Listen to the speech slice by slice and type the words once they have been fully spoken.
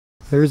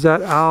There's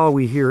that owl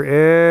we hear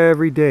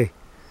every day,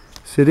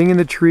 sitting in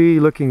the tree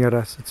looking at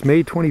us. It's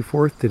May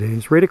 24th today.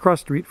 It's right across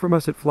the street from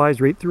us. It flies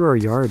right through our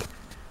yard.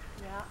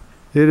 Yeah.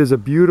 It is a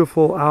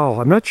beautiful owl.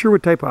 I'm not sure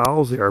what type of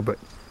owls they are, but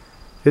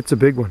it's a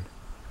big one.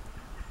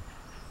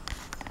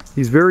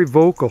 He's very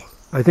vocal.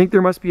 I think there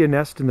must be a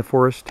nest in the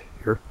forest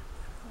here.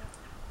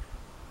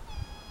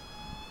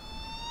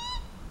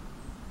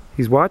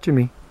 He's watching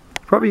me.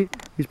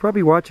 He's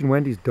probably watching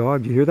Wendy's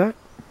dog. Do you hear that?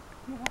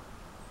 Yeah.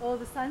 Oh,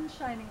 the sun's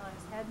shining on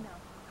his head now.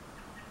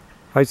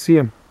 I see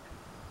him.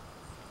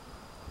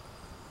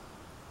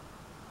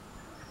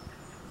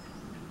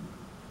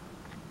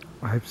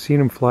 I've seen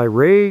him fly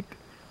right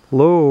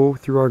low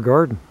through our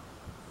garden.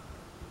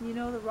 You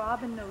know the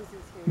robin nose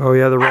is here. Oh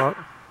yeah, the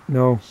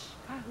no.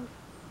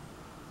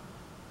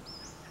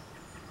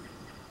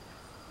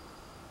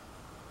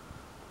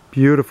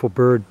 Beautiful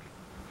bird.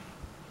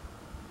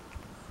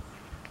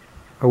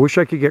 I wish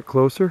I could get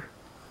closer.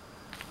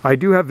 I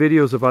do have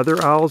videos of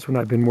other owls when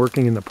I've been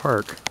working in the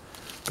park,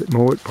 at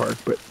Mowat Park,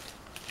 but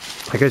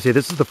like I say,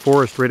 this is the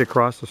forest right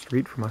across the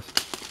street from us.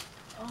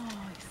 Oh,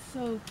 he's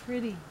so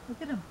pretty.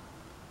 Look at him.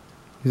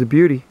 He's a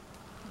beauty.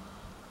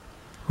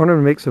 I want him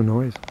to make some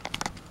noise.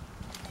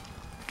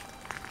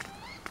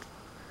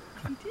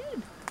 He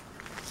did.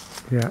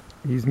 Yeah,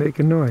 he's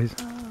making noise.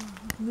 Oh,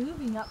 he's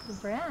moving up the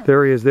branch.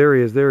 There he is, there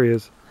he is, there he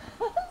is.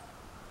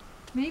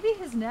 Maybe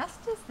his nest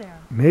is there.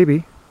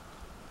 Maybe.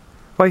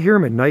 Well, I hear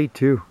him at night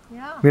too.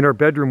 Yeah. I mean, our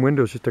bedroom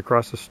window's just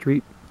across the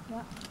street.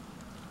 Yeah.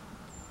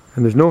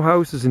 And there's no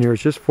houses in here,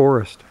 it's just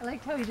forest. I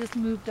liked how he just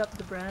moved up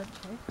the branch,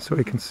 eh? So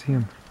I can see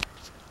him.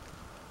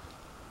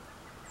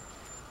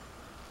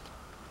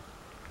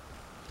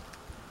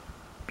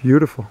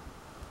 Beautiful.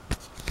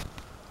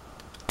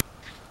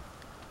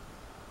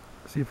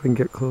 See if I can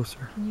get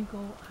closer. Can you go,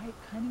 I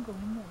kind of go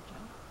in there, Joe.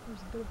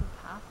 There's a bit of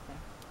a path there.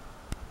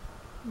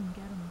 You can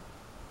get him.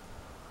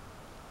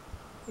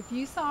 If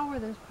you saw where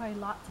there's probably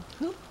lots of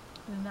poop,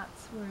 then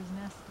that's where his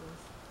nest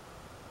is.